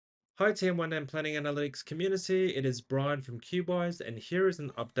Hi TM1 and Planning Analytics community, it is Brian from Cubewise and here is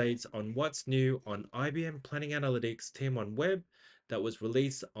an update on what's new on IBM Planning Analytics TM1 Web that was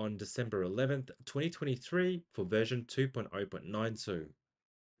released on December 11th, 2023 for version 2.0.92.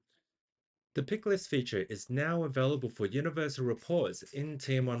 The pick list feature is now available for universal reports in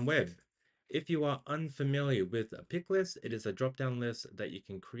TM1 Web. If you are unfamiliar with a pick list, it is a drop-down list that you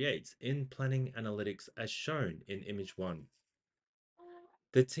can create in Planning Analytics as shown in image 1.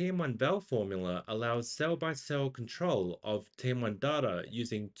 The TM1Val formula allows cell-by-cell control of TM1 data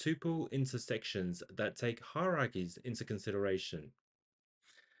using tuple intersections that take hierarchies into consideration.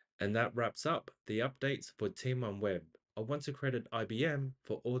 And that wraps up the updates for TM1 Web. I want to credit IBM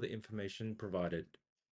for all the information provided.